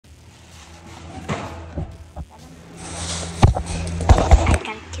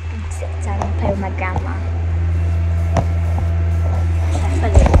with my grandma. That's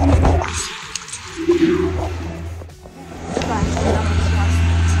what it is. Fun.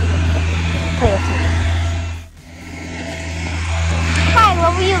 Play with me. Hi,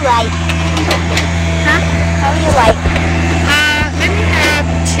 what would you like? Huh? What would you like? Let me have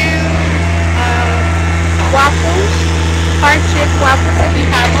 2 Waffles? hard chip waffles if you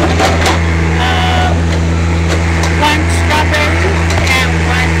have them. 1 strawberry and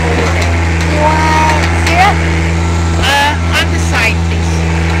 1 blueberry. You want syrup? On the side, please.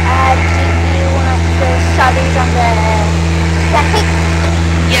 Do you want the strawberries on the pancake?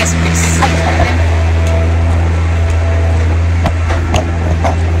 Yes, please.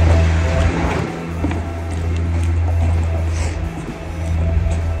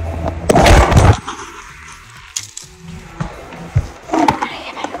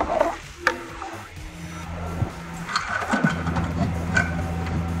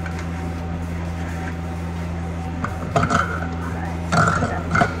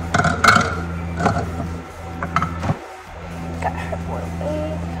 Got her boiled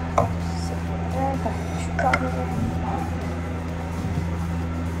egg. Sit there. Got her strawberry.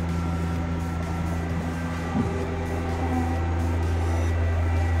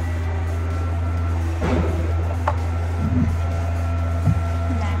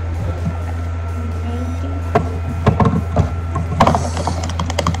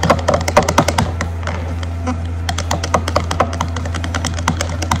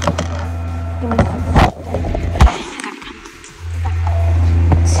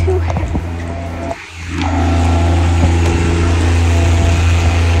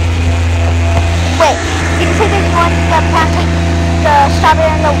 Strawberry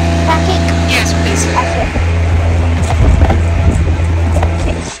and the pancake? Yes, please. Okay.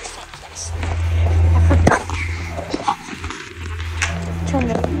 I forgot. Turn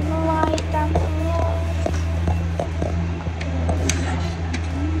the light down below.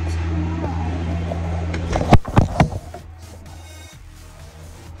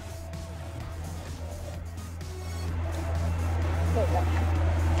 There you go.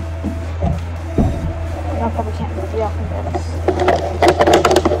 I probably can't move you off of this.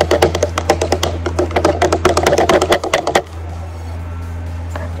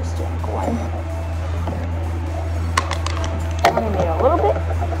 Just drink one. I only made a little bit.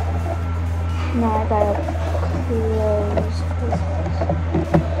 Now I gotta close his eyes.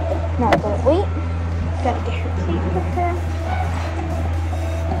 Now I gotta wait. Gotta get her plate with her.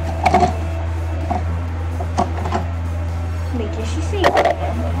 Wait, did she say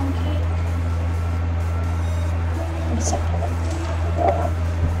pancake? One second.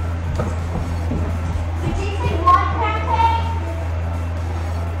 Did you say 1 pancake?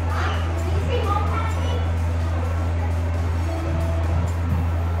 Did you say 1 pancake?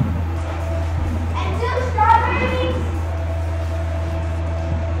 And 2 strawberries?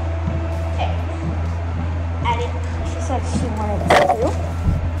 Okay. Add it. She said she wanted to.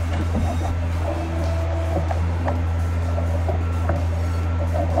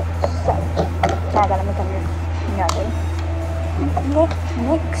 So, now I gotta make another.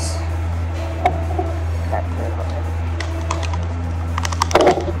 Mix.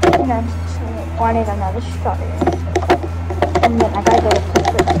 And then she wanted another strawberry. And then I gotta go to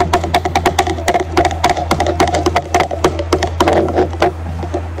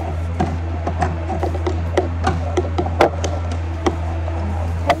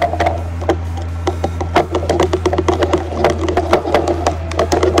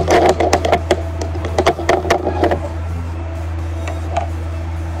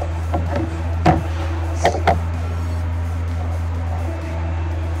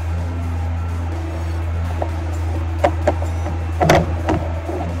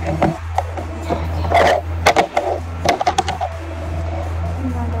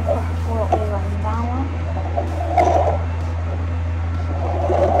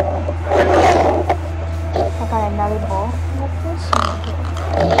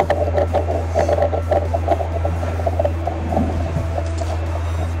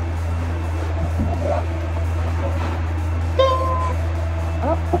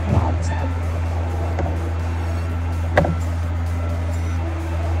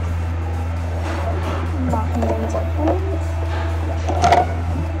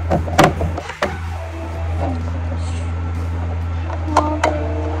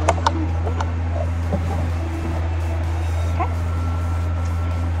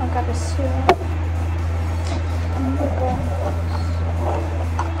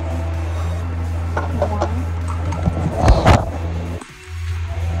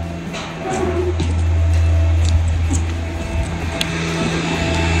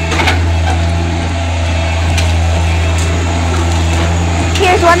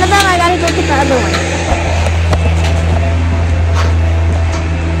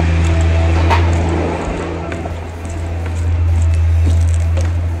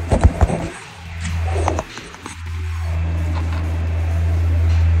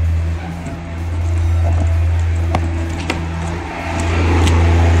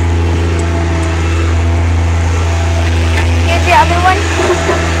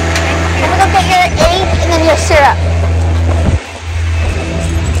syrup.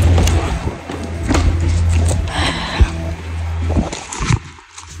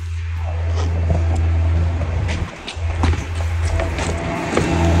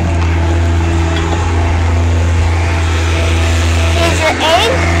 Here's your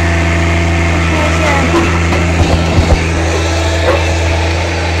egg. Here's your...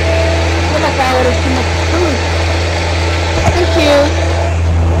 Oh my God, there's too much food. Thank you.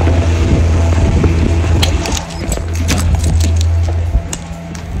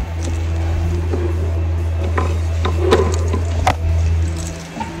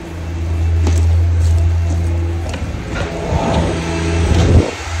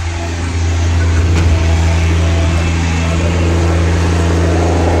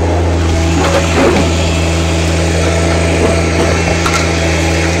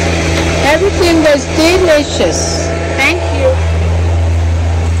 Everything was delicious. Thank you.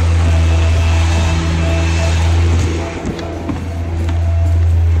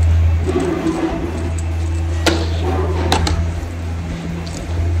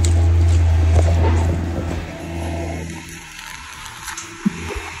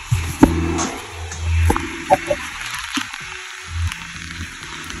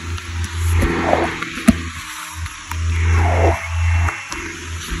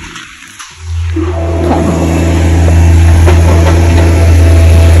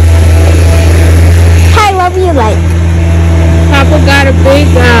 Like, Papa got a big,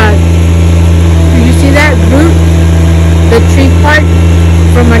 did you see that root? The tree part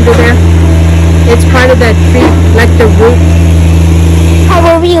from under there? It's part of that tree, like the root. how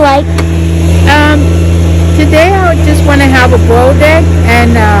will you like? Today I just want to have a boiled egg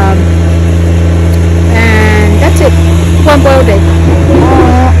and that's it. One boiled egg.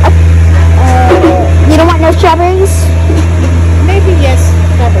 You don't want no strawberries? Maybe yes.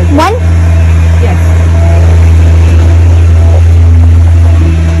 Strawberry. One? Yes.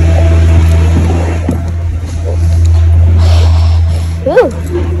 Ooh.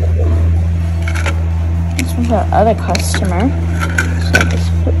 This one's our other customer. So I just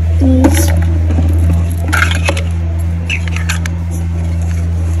put these.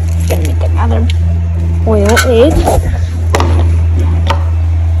 Gonna make another boiled egg.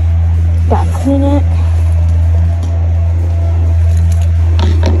 Gotta clean it.